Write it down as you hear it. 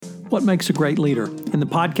What makes a great leader? In the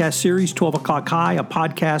podcast series 12 O'Clock High, a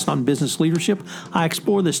podcast on business leadership, I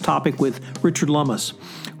explore this topic with Richard Lummis.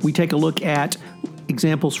 We take a look at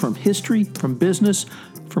examples from history, from business,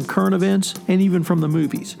 from current events, and even from the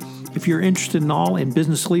movies. If you're interested in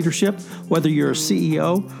business leadership, whether you're a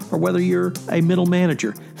CEO or whether you're a middle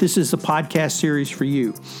manager, this is the podcast series for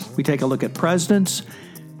you. We take a look at presidents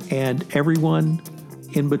and everyone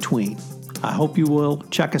in between. I hope you will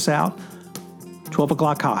check us out. 12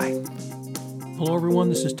 O'Clock High. Hello, everyone.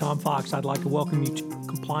 This is Tom Fox. I'd like to welcome you to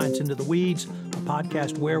Compliance Into the Weeds, a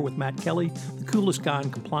podcast where, with Matt Kelly, the coolest guy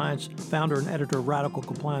in compliance, founder and editor of Radical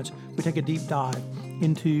Compliance, we take a deep dive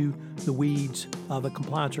into the weeds of a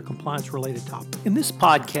compliance or compliance-related topic. In this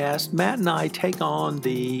podcast, Matt and I take on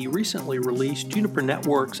the recently released Juniper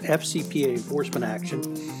Networks FCPA enforcement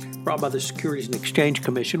action brought by the Securities and Exchange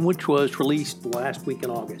Commission, which was released last week in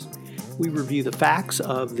August. We review the facts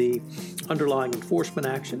of the underlying enforcement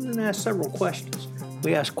action and ask several questions.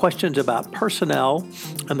 We ask questions about personnel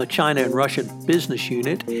and the China and Russia business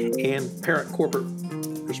unit and parent corporate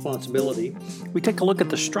responsibility. We take a look at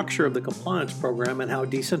the structure of the compliance program and how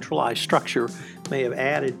decentralized structure may have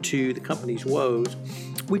added to the company's woes.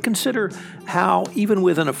 We consider how, even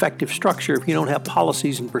with an effective structure, if you don't have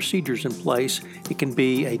policies and procedures in place, it can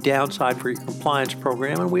be a downside for your compliance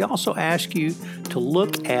program. And we also ask you to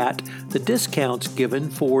look at the discounts given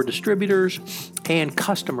for distributors and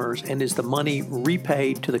customers, and is the money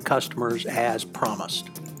repaid to the customers as promised.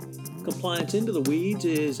 Compliance Into the Weeds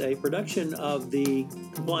is a production of the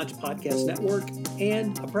Compliance Podcast Network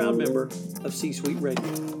and a proud member of C-Suite Radio.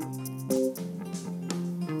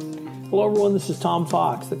 Hello, everyone. This is Tom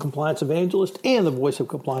Fox, the compliance evangelist and the voice of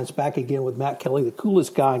compliance, back again with Matt Kelly, the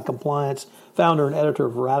coolest guy in compliance, founder and editor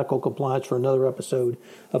of Radical Compliance, for another episode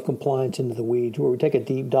of Compliance Into the Weeds, where we take a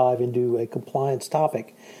deep dive into a compliance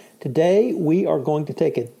topic. Today, we are going to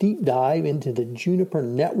take a deep dive into the Juniper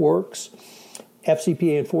Networks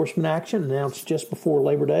FCPA enforcement action announced just before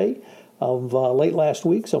Labor Day of late last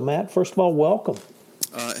week. So, Matt, first of all, welcome.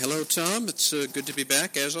 Hello, Tom. It's good to be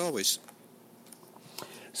back, as always.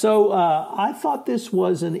 So I thought this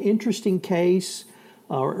was an interesting case,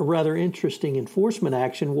 or a rather interesting enforcement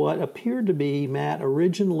action. What appeared to be, Matt,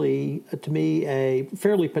 originally to me a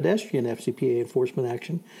fairly pedestrian FCPA enforcement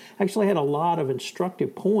action, actually had a lot of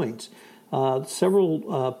instructive points.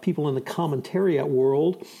 Several people in the commentariat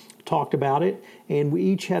world talked about it, and we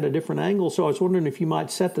each had a different angle. So I was wondering if you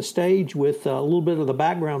might set the stage with a little bit of the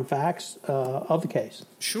background facts of the case.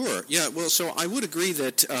 Sure. Yeah. Well, so I would agree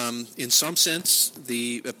that in some sense,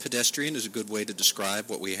 the pedestrian is a good way to describe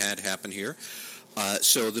what we had happen here.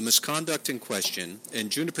 So the misconduct in question,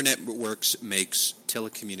 and Juniper Networks makes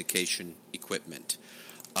telecommunication equipment.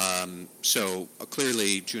 So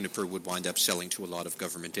clearly, Juniper would wind up selling to a lot of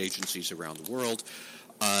government agencies around the world.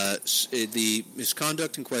 The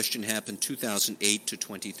misconduct in question happened 2008 to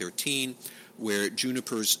 2013, where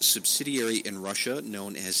Juniper's subsidiary in Russia,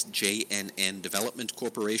 known as JNN Development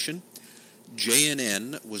Corporation,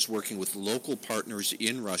 JNN was working with local partners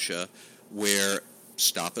in Russia where,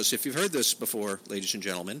 stop us if you've heard this before, ladies and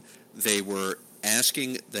gentlemen, they were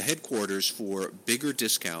asking the headquarters for bigger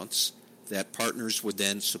discounts that partners would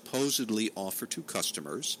then supposedly offer to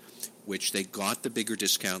customers, which they got the bigger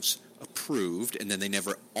discounts approved, and then they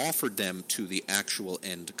never offered them to the actual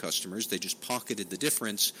end customers. They just pocketed the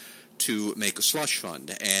difference to make a slush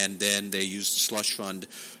fund, and then they used the slush fund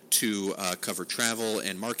to cover travel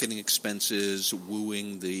and marketing expenses,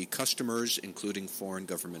 wooing the customers, including foreign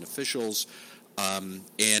government officials.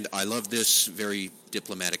 And I love this very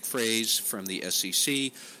diplomatic phrase from the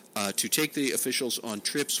SEC, to take the officials on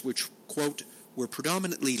trips which, quote, were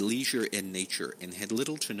predominantly leisure in nature and had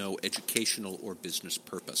little to no educational or business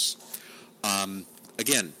purpose.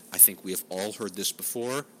 Again, I think we have all heard this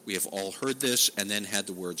before. We have all heard this and then had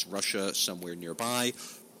the words Russia somewhere nearby.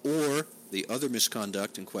 Or the other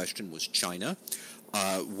misconduct in question was China,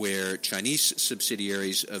 where Chinese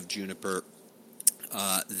subsidiaries of Juniper,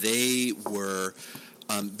 they were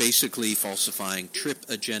basically falsifying trip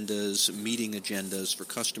agendas, meeting agendas for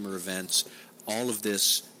customer events, all of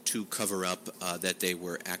this to cover up that they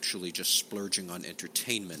were actually just splurging on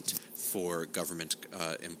entertainment for government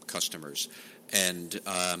customers. And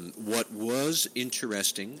what was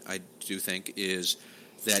interesting, I do think, is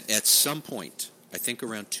that at some point, I think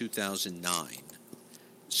around 2009,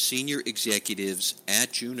 senior executives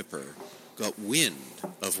at Juniper got wind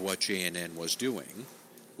of what JNN was doing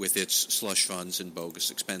with its slush funds and bogus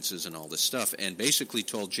expenses and all this stuff, and basically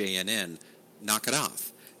told JNN, knock it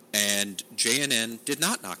off. And JNN did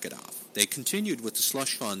not knock it off. They continued with the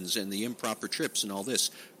slush funds and the improper trips and all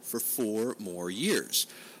this for 4 more years.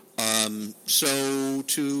 So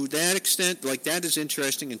to that extent, like that is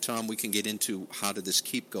interesting, and Tom, we can get into how did this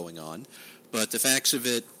keep going on. But the facts of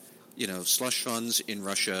it, slush funds in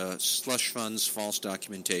Russia, slush funds, false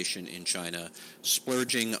documentation in China,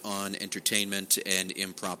 splurging on entertainment and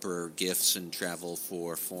improper gifts and travel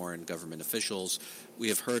for foreign government officials. We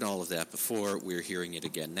have heard all of that before. We're hearing it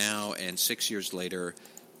again now. And 6 years later,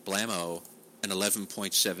 blammo, an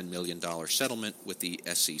 $11.7 million settlement with the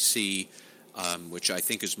SEC, which I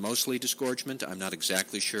think is mostly disgorgement. I'm not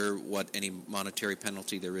exactly sure what any monetary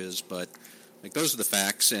penalty there is, but those are the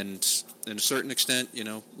facts, and in a certain extent,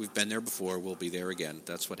 we've been there before, we'll be there again.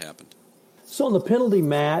 That's what happened. So on the penalty,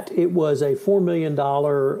 Matt, it was a $4 million,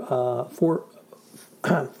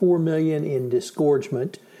 $4 million in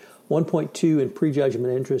disgorgement, 1.2 in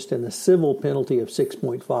prejudgment interest, and a civil penalty of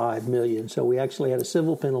 6.5 million. So we actually had a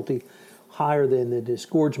civil penalty higher than the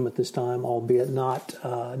disgorgement this time, albeit not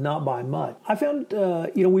by much. I found,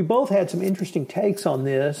 we both had some interesting takes on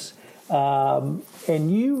this.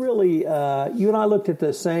 And you really, you and I looked at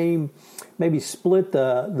the same, maybe split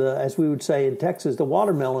the as we would say in Texas, the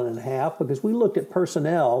watermelon in half, because we looked at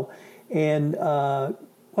personnel. And why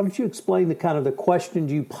don't you explain the kind of the questions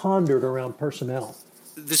you pondered around personnel?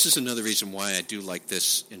 This is another reason why I do like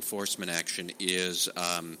this enforcement action is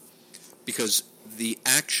because the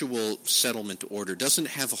actual settlement order doesn't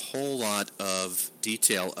have a whole lot of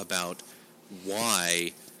detail about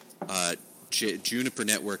why Juniper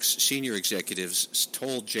Networks senior executives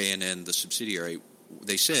told JNN, the subsidiary,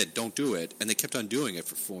 they said, don't do it, and they kept on doing it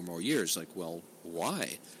for 4 more years. Like, well,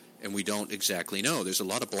 why? And we don't exactly know. There's a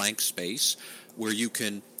lot of blank space where you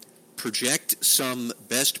can project some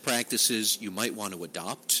best practices you might want to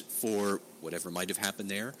adopt for whatever might have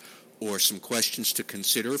happened there, or some questions to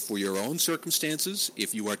consider for your own circumstances.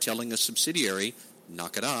 If you are telling a subsidiary,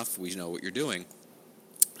 knock it off, we know what you're doing.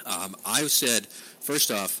 I've said, first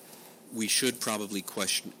off, we should probably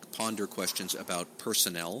ponder questions about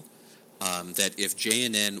personnel, that if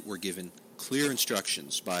JNN were given clear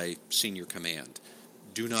instructions by senior command,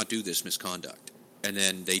 do not do this misconduct, and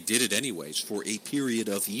then they did it anyways for a period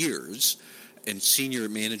of years, and senior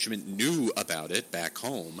management knew about it back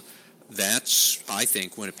home, that's, I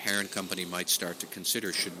think, when a parent company might start to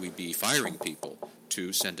consider, should we be firing people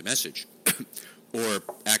to send a message? Or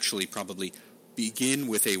actually probably begin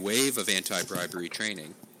with a wave of anti-bribery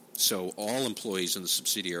training, so all employees in the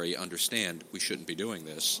subsidiary understand we shouldn't be doing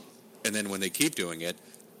this. And then when they keep doing it,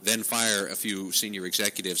 then fire a few senior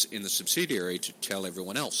executives in the subsidiary to tell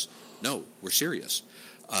everyone else, no, we're serious.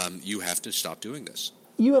 You have to stop doing this.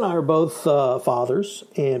 You and I are both fathers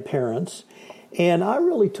and parents, and I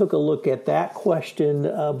really took a look at that question,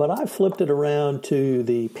 but I flipped it around to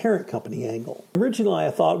the parent company angle. Originally,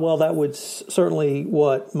 I thought, well, that was certainly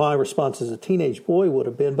what my response as a teenage boy would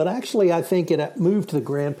have been, but actually I think it moved to the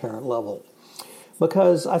grandparent level,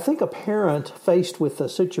 because I think a parent faced with the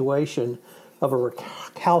situation of a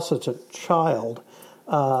recalcitrant child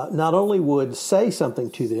not only would say something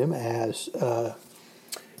to them, as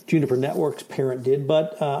Juniper Networks' parent did,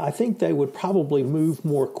 but I think they would probably move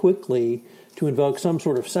more quickly to invoke some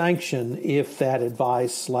sort of sanction if that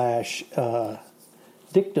advice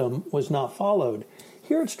 / dictum was not followed.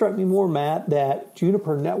 Here it struck me more, Matt, that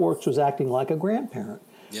Juniper Networks was acting like a grandparent.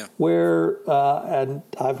 Yeah. Where, and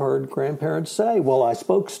I've heard grandparents say, well, I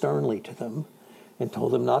spoke sternly to them and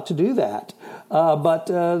told them not to do that. But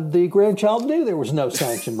the grandchild knew there was no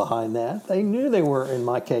sanction behind that. They knew they were, in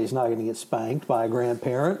my case, not going to get spanked by a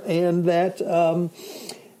grandparent, and that,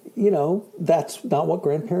 that's not what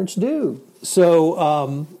grandparents do.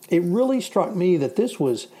 So it really struck me that this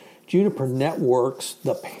was Juniper Networks,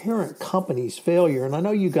 the parent company's failure. And I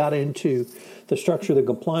know you got into the structure of the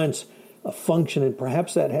compliance function, and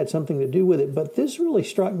perhaps that had something to do with it. But this really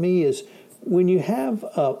struck me as when you have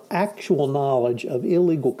actual knowledge of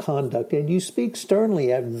illegal conduct and you speak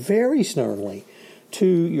sternly, very sternly, to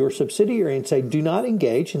your subsidiary and say, do not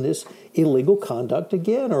engage in this illegal conduct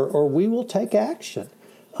again, or we will take action.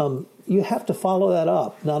 You have to follow that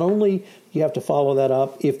up. Not only you have to follow that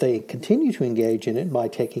up if they continue to engage in it by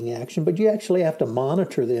taking action, but you actually have to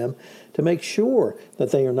monitor them to make sure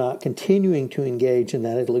that they are not continuing to engage in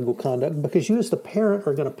that illegal conduct, because you as the parent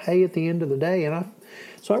are going to pay at the end of the day.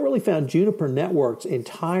 So I really found Juniper Networks'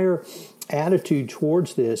 entire attitude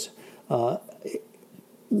towards this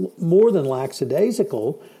more than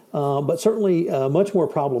lackadaisical, but certainly much more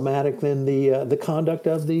problematic than the conduct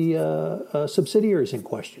of the subsidiaries in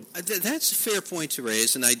question. That's a fair point to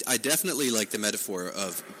raise, and I definitely like the metaphor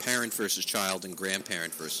of parent versus child and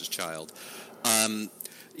grandparent versus child.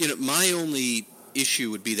 My only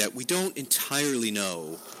issue would be that we don't entirely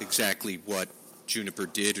know exactly what Juniper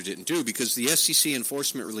did or didn't do, because the SEC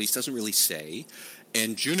enforcement release doesn't really say,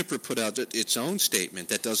 and Juniper put out its own statement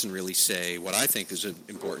that doesn't really say what I think is an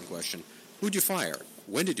important question. Who did you fire?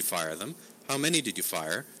 When did you fire them? How many did you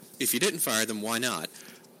fire? If you didn't fire them, why not?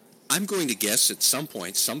 I'm going to guess at some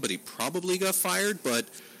point somebody probably got fired, but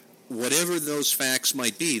whatever those facts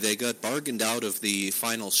might be, they got bargained out of the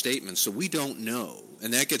final statement, so we don't know.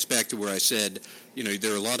 And that gets back to where I said,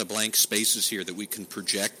 there are a lot of blank spaces here that we can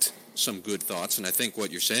project some good thoughts, and I think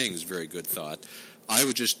what you're saying is very good thought. I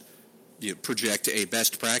would just project a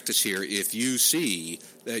best practice here. If you see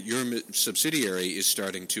that your subsidiary is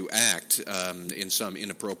starting to act in some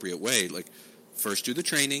inappropriate way, like first do the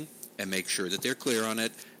training and make sure that they're clear on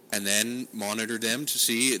it, and then monitor them to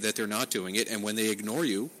see that they're not doing it. And when they ignore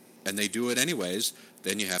you and they do it anyways,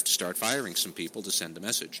 then you have to start firing some people to send a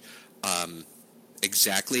message.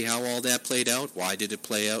 Exactly how all that played out, why did it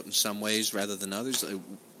play out in some ways rather than others,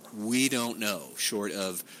 we don't know, short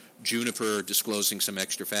of Juniper disclosing some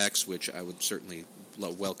extra facts, which I would certainly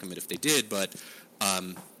welcome it if they did. But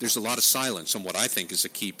there's a lot of silence on what I think is a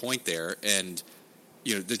key point there. And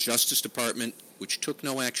the Justice Department, which took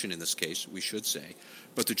no action in this case, we should say,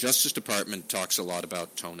 but the Justice Department talks a lot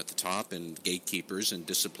about tone at the top and gatekeepers and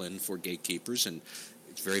discipline for gatekeepers, and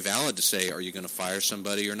it's very valid to say, are you going to fire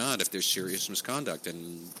somebody or not if there's serious misconduct?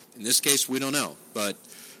 And in this case, we don't know, but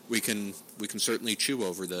we can certainly chew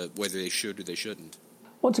over whether they should or they shouldn't.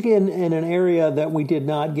 Once again, in an area that we did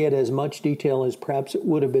not get as much detail as perhaps it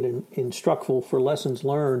would have been instructful for lessons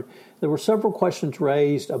learned, there were several questions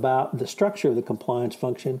raised about the structure of the compliance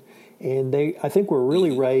function, and I think were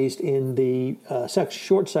really raised in the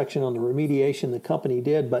short section on the remediation the company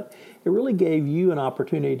did, but it really gave you an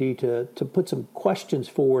opportunity to put some questions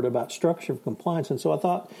forward about structure of compliance. And so I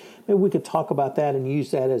thought maybe we could talk about that and use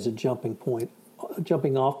that as a jumping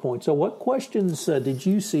off point. So what questions did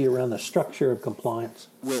you see around the structure of compliance?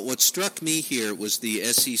 Well, what struck me here was the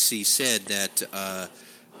SEC said that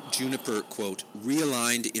Juniper, quote,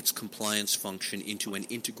 realigned its compliance function into an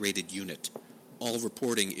integrated unit, all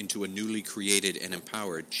reporting into a newly created and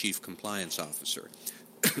empowered chief compliance officer.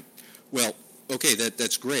 Well, okay,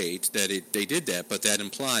 that's great that they did that, but that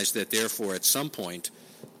implies that therefore at some point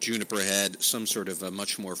Juniper had some sort of a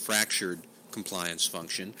much more fractured compliance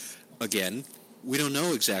function. Again, we don't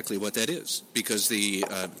know exactly what that is, because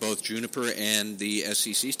both Juniper and the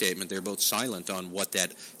SEC statement, they're both silent on what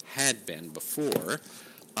that had been before.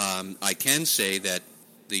 I can say that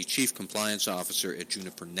the chief compliance officer at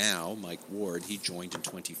Juniper now, Mike Ward, he joined in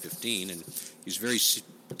 2015, and he's very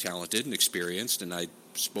talented and experienced, and I've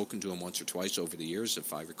spoken to him once or twice over the years,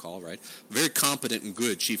 if I recall right. Very competent and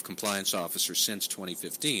good chief compliance officer since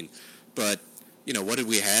 2015. But what did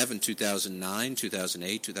we have in 2009,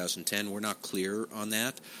 2008, 2010? We're not clear on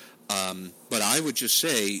that. But I would just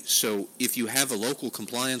say, so if you have a local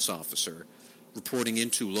compliance officer reporting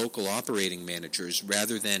into local operating managers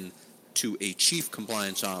rather than to a chief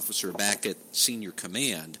compliance officer back at senior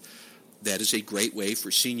command, that is a great way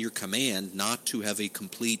for senior command not to have a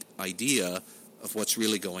complete idea of what's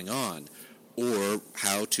really going on or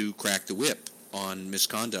how to crack the whip on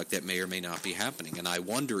misconduct that may or may not be happening. And I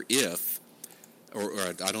wonder if, or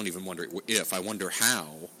I don't even wonder if, I wonder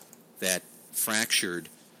how that fractured,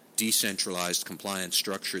 decentralized compliance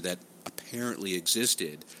structure that apparently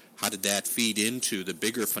existed, how did that feed into the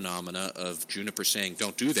bigger phenomena of Juniper saying,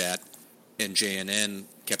 don't do that, and JNN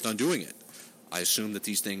kept on doing it? I assume that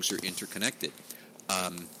these things are interconnected.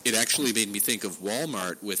 It actually made me think of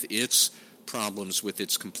Walmart with its problems with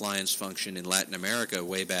its compliance function in Latin America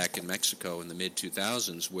way back in Mexico in the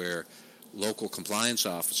mid-2000s, where local compliance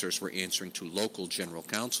officers were answering to local general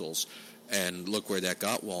counsels, and look where that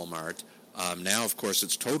got Walmart. Now, of course,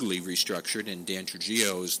 it's totally restructured, and Dan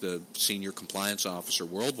Trujillo is the senior compliance officer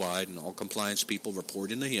worldwide, and all compliance people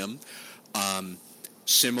report into him.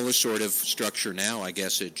 Similar sort of structure now, I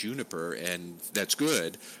guess, at Juniper, and that's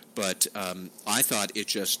good. But I thought it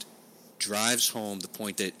just drives home the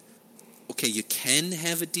point that, okay, you can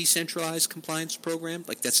have a decentralized compliance program.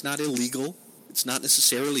 Like, that's not illegal. It's not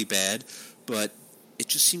necessarily bad, but it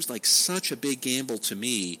just seems like such a big gamble to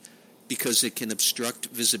me because it can obstruct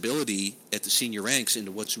visibility at the senior ranks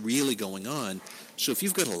into what's really going on. So if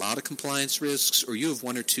you've got a lot of compliance risks, or you have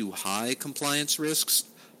one or two high compliance risks,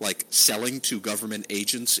 like selling to government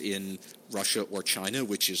agents in Russia or China,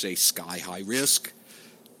 which is a sky-high risk,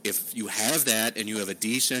 if you have that and you have a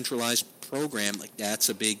decentralized program, like, that's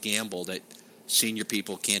a big gamble that senior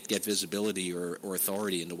people can't get visibility or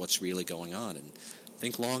authority into what's really going on, and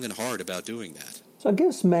think long and hard about doing that. So I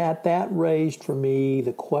guess, Matt, that raised for me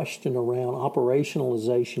the question around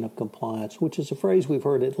operationalization of compliance, which is a phrase we've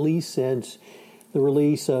heard at least since the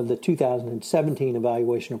release of the 2017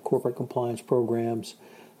 evaluation of corporate compliance programs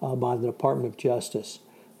by the Department of Justice.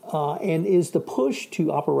 And is the push to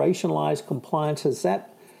operationalize compliance, does that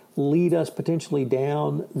lead us potentially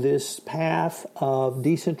down this path of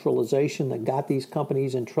decentralization that got these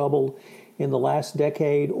companies in trouble in the last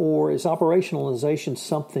decade, or is operationalization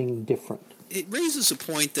something different? It raises a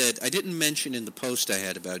point that I didn't mention in the post I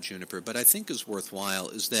had about Juniper, but I think is worthwhile,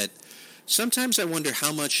 is that sometimes I wonder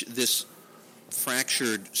how much this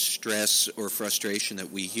fractured stress or frustration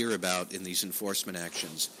that we hear about in these enforcement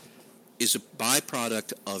actions is a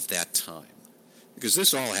byproduct of that time. Because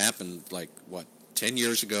this all happened, 10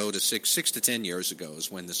 years ago to 6 to 10 years ago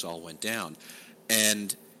is when this all went down.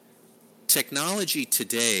 And technology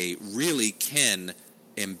today really can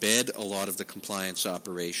embed a lot of the compliance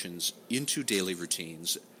operations into daily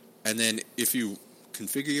routines. And then if you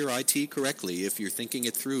configure your IT correctly, if you're thinking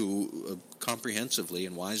it through comprehensively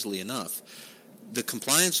and wisely enough, the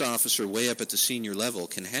compliance officer way up at the senior level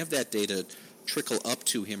can have that data trickle up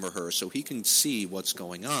to him or her so he can see what's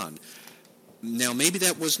going on. Now, maybe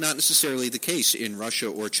that was not necessarily the case in Russia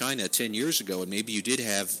or China 10 years ago, and maybe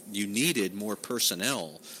you needed more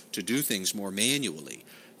personnel to do things more manually.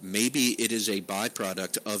 Maybe it is a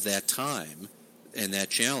byproduct of that time and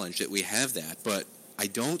that challenge that we have that, but I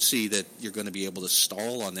don't see that you're going to be able to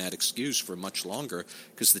stall on that excuse for much longer,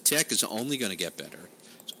 because the tech is only going to get better.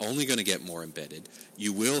 It's only going to get more embedded.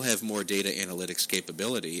 You will have more data analytics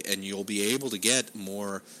capability, and you'll be able to get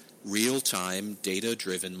more real-time,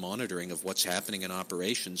 data-driven monitoring of what's happening in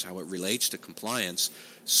operations, how it relates to compliance.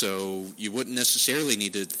 So you wouldn't necessarily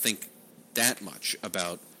need to think that much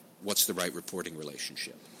about what's the right reporting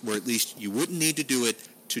relationship, or at least you wouldn't need to do it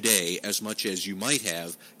today as much as you might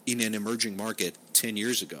have in an emerging market 10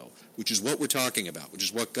 years ago, which is what we're talking about, which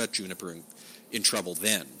is what got Juniper in trouble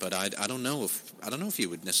then. But I don't know if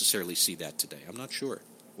you would necessarily see that today. I'm not sure.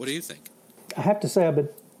 What do you think? I have to say I've been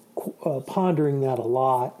pondering that a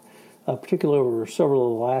lot, particularly over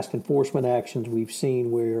several of the last enforcement actions we've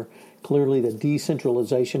seen, where clearly the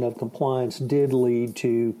decentralization of compliance did lead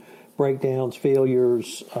to breakdowns,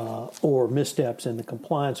 failures, or missteps in the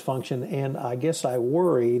compliance function. And I guess I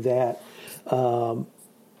worry that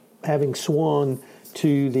having swung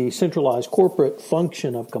to the centralized corporate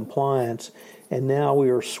function of compliance, and now we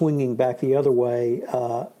are swinging back the other way,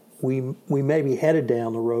 we may be headed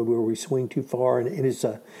down the road where we swing too far, and it is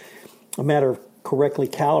a matter of correctly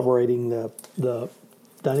calibrating the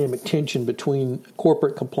dynamic tension between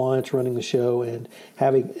corporate compliance running the show and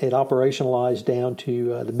having it operationalized down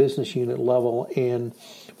to the business unit level. And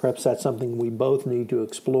perhaps that's something we both need to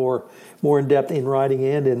explore more in depth in writing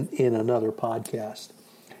and in another podcast.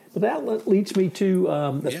 But that leads me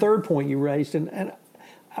to the third point you raised. And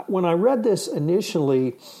when I read this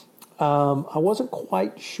initially, I wasn't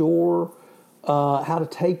quite sure how to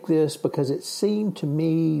take this, because it seemed to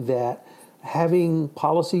me that having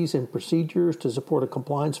policies and procedures to support a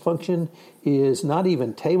compliance function is not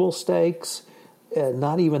even table stakes,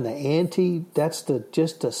 not even the ante. That's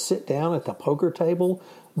just to sit down at the poker table.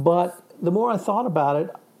 But the more I thought about it,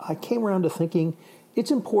 I came around to thinking it's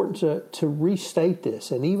important to restate this.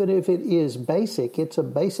 And even if it is basic, it's a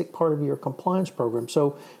basic part of your compliance program.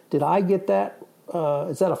 So did I get that?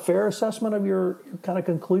 Is that a fair assessment of your kind of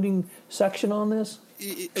concluding section on this?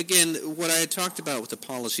 Again, what I had talked about with the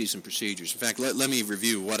policies and procedures, in fact, let me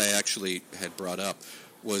review what I actually had brought up,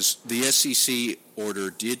 was the SEC order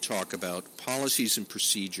did talk about policies and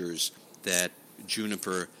procedures that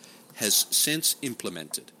Juniper has since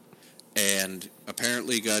implemented, and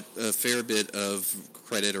apparently got a fair bit of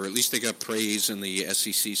credit, or at least they got praise in the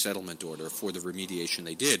SEC settlement order for the remediation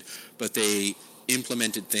they did. But they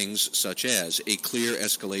implemented things such as a clear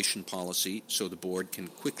escalation policy so the board can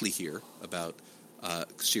quickly hear about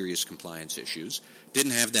serious compliance issues.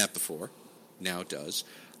 Didn't have that before. Now it does.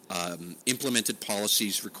 Implemented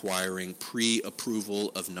policies requiring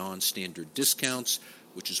pre-approval of non-standard discounts,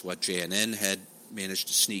 which is what JNN had managed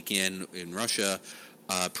to sneak in Russia.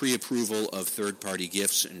 Pre-approval of third-party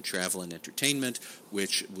gifts in travel and entertainment,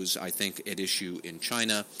 which was, I think, at issue in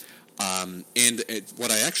China.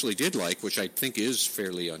 What I actually did like, which I think is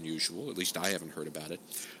fairly unusual, at least I haven't heard about it,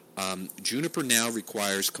 Juniper now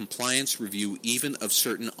requires compliance review even of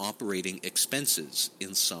certain operating expenses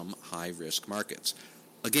in some high-risk markets.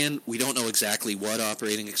 Again, we don't know exactly what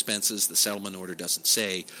operating expenses. The settlement order doesn't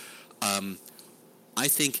say. I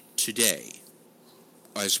think today,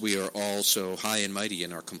 as we are all so high and mighty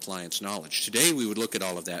in our compliance knowledge, today we would look at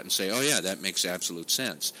all of that and say, oh yeah, that makes absolute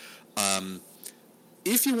sense.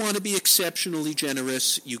 If you want to be exceptionally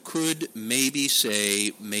generous, you could maybe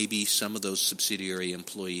say maybe some of those subsidiary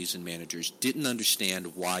employees and managers didn't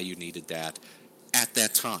understand why you needed that at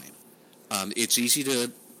that time. It's easy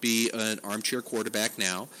to be an armchair quarterback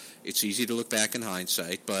now. It's easy to look back in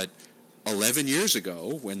hindsight, but 11 years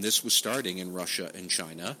ago, when this was starting in Russia and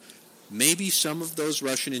China, maybe some of those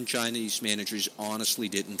Russian and Chinese managers honestly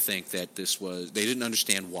didn't think that they didn't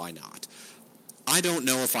understand why not. I don't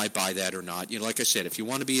know if I buy that or not. Like I said, if you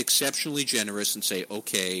want to be exceptionally generous and say,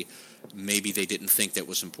 okay, maybe they didn't think that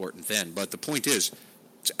was important then. But the point is,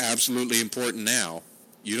 it's absolutely important now.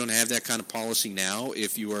 You don't have that kind of policy now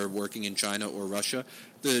if you are working in China or Russia.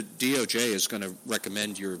 The DOJ is going to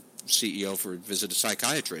recommend your CEO for visit a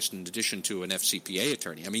psychiatrist in addition to an FCPA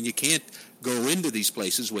attorney. I mean, you can't go into these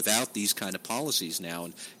places without these kind of policies now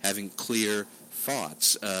and having clear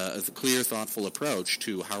thoughts, a clear, thoughtful approach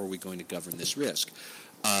to how are we going to govern this risk.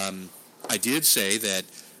 I did say that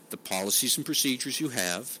the policies and procedures you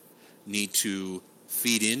have need to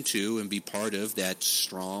feed into and be part of that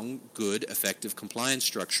strong, good, effective compliance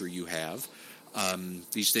structure you have.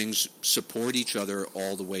 These things support each other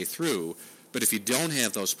all the way through. But if you don't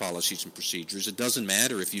have those policies and procedures, it doesn't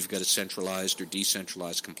matter if you've got a centralized or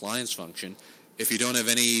decentralized compliance function. If you don't have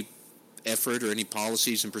any effort or any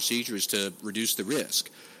policies and procedures to reduce the risk.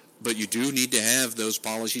 But you do need to have those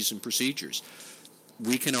policies and procedures.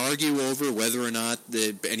 We can argue over whether or not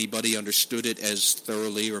anybody understood it as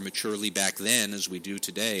thoroughly or maturely back then as we do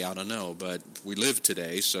today. I don't know, but we live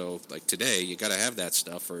today, so like today, you got to have that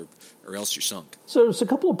stuff or else you're sunk. So there's a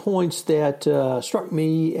couple of points that struck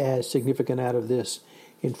me as significant out of this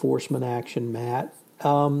enforcement action, Matt.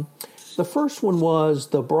 The first one was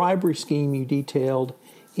the bribery scheme you detailed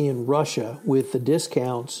in Russia with the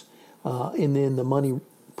discounts and then the money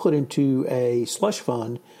put into a slush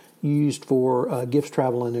fund used for gifts,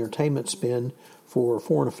 travel, and entertainment spend for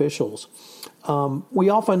foreign officials. We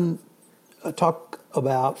often talk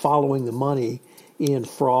about following the money in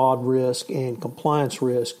fraud risk and compliance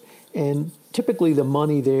risk, and typically the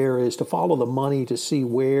money there is to follow the money to see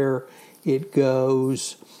where it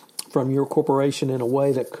goes from your corporation in a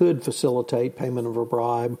way that could facilitate payment of a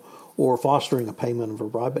bribe or fostering a payment of a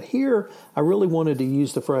bribe. But here, I really wanted to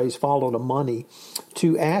use the phrase follow the money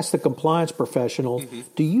to ask the compliance professional,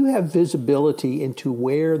 do you have visibility into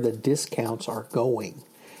where the discounts are going?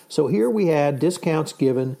 So here we had discounts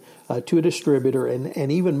given to a distributor,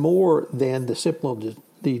 and even more than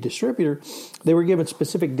the distributor, they were given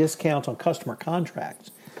specific discounts on customer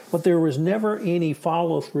contracts. But there was never any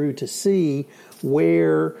follow-through to see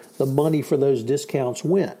where the money for those discounts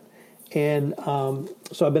went. And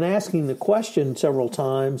so I've been asking the question several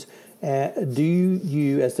times, do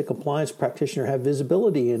you, as the compliance practitioner, have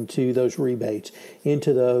visibility into those rebates,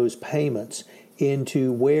 into those payments,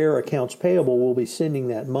 into where accounts payable will be sending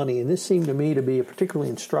that money? And this seemed to me to be a particularly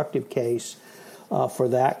instructive case for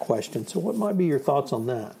that question. So what might be your thoughts on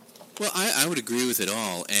that? Well, I would agree with it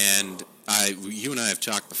all. And you and I have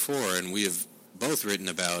talked before, and we have both written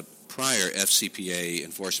about prior FCPA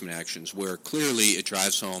enforcement actions where clearly it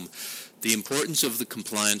drives home the importance of the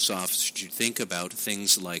compliance officer to think about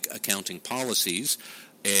things like accounting policies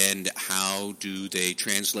and how do they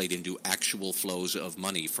translate into actual flows of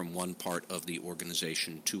money from one part of the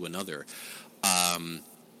organization to another.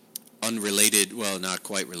 Unrelated, well, not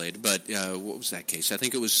quite related, but what was that case? I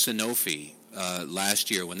think it was Sanofi last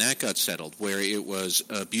year when that got settled, where it was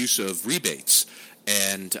abuse of rebates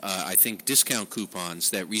and I think discount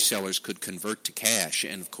coupons that resellers could convert to cash.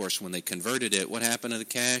 And, of course, when they converted it, what happened to the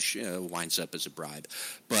cash? Winds up as a bribe.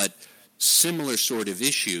 But similar sort of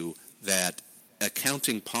issue that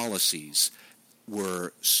accounting policies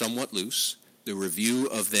were somewhat loose. The review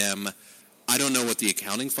of them, I don't know what the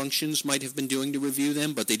accounting functions might have been doing to review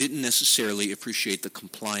them, but they didn't necessarily appreciate the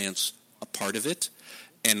compliance a part of it.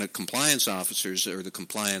 And the compliance officers or the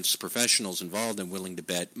compliance professionals involved and willing to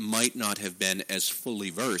bet might not have been as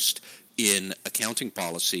fully versed in accounting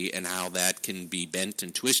policy and how that can be bent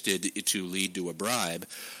and twisted to lead to a bribe.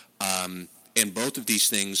 And both of these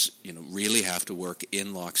things, really have to work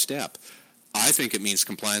in lockstep. I think it means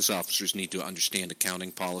compliance officers need to understand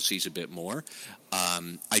accounting policies a bit more.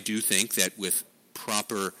 I do think that with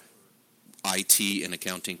proper IT and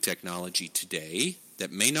accounting technology today,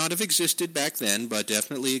 that may not have existed back then, but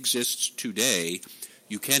definitely exists today,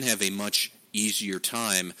 you can have a much easier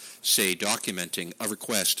time, say, documenting a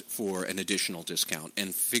request for an additional discount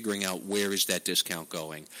and figuring out where is that discount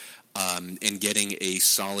going, and getting a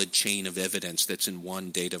solid chain of evidence that's in one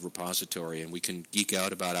data repository. And we can geek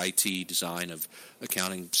out about IT design of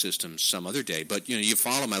accounting systems some other day. But, you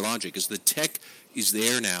follow my logic, is the tech is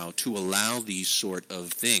there now to allow these sort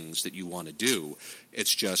of things that you want to do.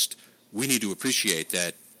 It's just we need to appreciate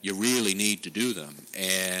that you really need to do them.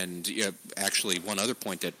 And actually, one other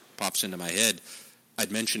point that pops into my head,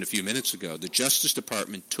 I'd mentioned a few minutes ago, the Justice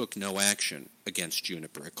Department took no action against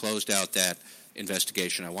Juniper. It closed out that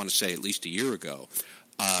investigation, I want to say, at least a year ago.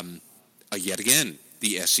 Yet again,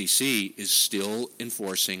 the SEC is still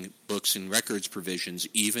enforcing books and records provisions,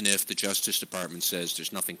 even if the Justice Department says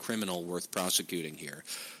there's nothing criminal worth prosecuting here.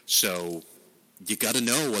 So you got to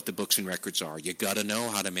know what the books and records are. You got to know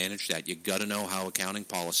how to manage that. You got to know how accounting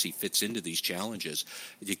policy fits into these challenges.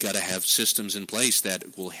 You got to have systems in place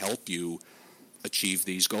that will help you achieve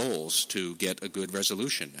these goals to get a good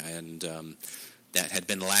resolution. And that had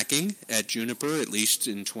been lacking at Juniper, at least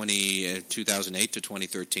in 2008 to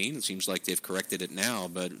 2013. It seems like they've corrected it now,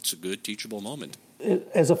 but it's a good teachable moment.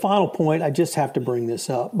 As a final point, I just have to bring this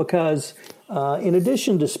up because in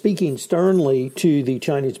addition to speaking sternly to the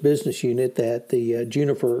Chinese business unit that the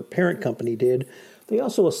Juniper parent company did, they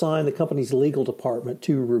also assigned the company's legal department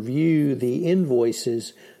to review the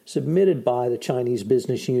invoices submitted by the Chinese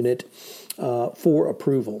business unit for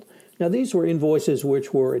approval. Now, these were invoices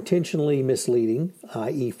which were intentionally misleading,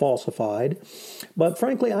 i.e. falsified, but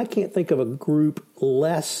frankly, I can't think of a group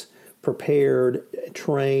less prepared,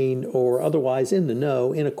 trained, or otherwise in the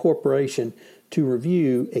know in a corporation to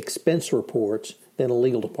review expense reports than a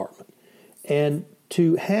legal department. And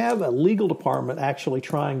to have a legal department actually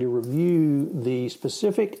trying to review the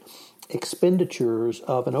specific expenditures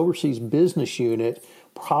of an overseas business unit,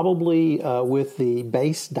 probably with the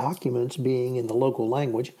base documents being in the local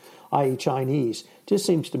language, i.e. Chinese, just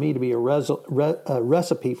seems to me to be a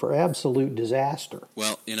recipe for absolute disaster.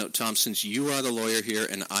 Well, Tom, since you are the lawyer here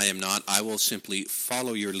and I am not, I will simply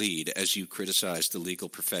follow your lead as you criticize the legal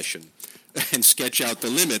profession and sketch out the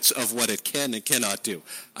limits of what it can and cannot do.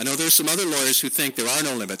 I know there's some other lawyers who think there are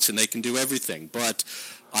no limits and they can do everything, but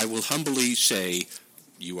I will humbly say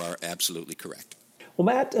you are absolutely correct. Well,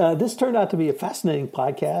 Matt, this turned out to be a fascinating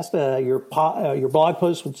podcast. Your blog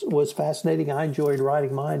post was fascinating. I enjoyed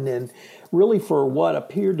writing mine, and really for what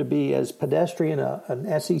appeared to be as pedestrian an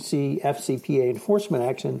SEC FCPA enforcement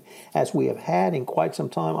action as we have had in quite some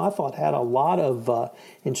time, I thought had a lot of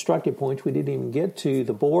instructive points. We didn't even get to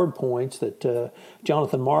the board points that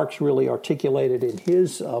Jonathan Marks really articulated in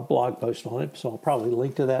his blog post on it, so I'll probably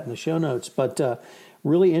link to that in the show notes. But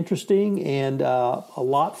really interesting and a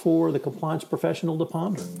lot for the compliance professional to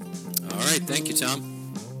ponder. All right. Thank you,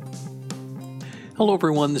 Tom. Hello,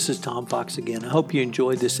 everyone. This is Tom Fox again. I hope you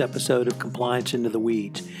enjoyed this episode of Compliance Into the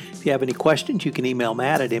Weeds. If you have any questions, you can email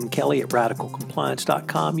Matt at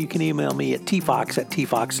mkelly@radicalcompliance.com. You can email me at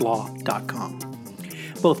tfox@tfoxlaw.com.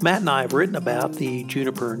 Both Matt and I have written about the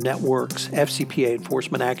Juniper Networks FCPA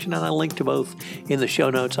enforcement action, and I linked to both in the show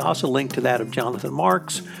notes. I also linked to that of Jonathan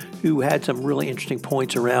Marks, who had some really interesting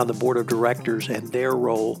points around the board of directors and their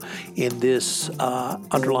role in this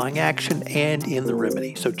underlying action and in the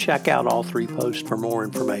remedy. So check out all three posts for more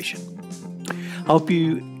information. I hope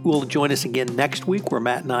you will join us again next week where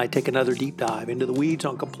Matt and I take another deep dive into the weeds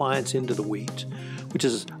on Compliance Into the Weeds, which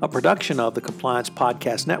is a production of the Compliance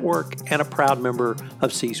Podcast Network and a proud member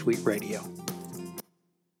of C-Suite Radio.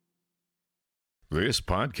 This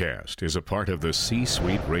podcast is a part of the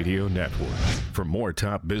C-Suite Radio Network. For more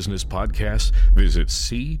top business podcasts, visit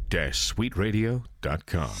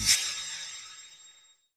c-suiteradio.com.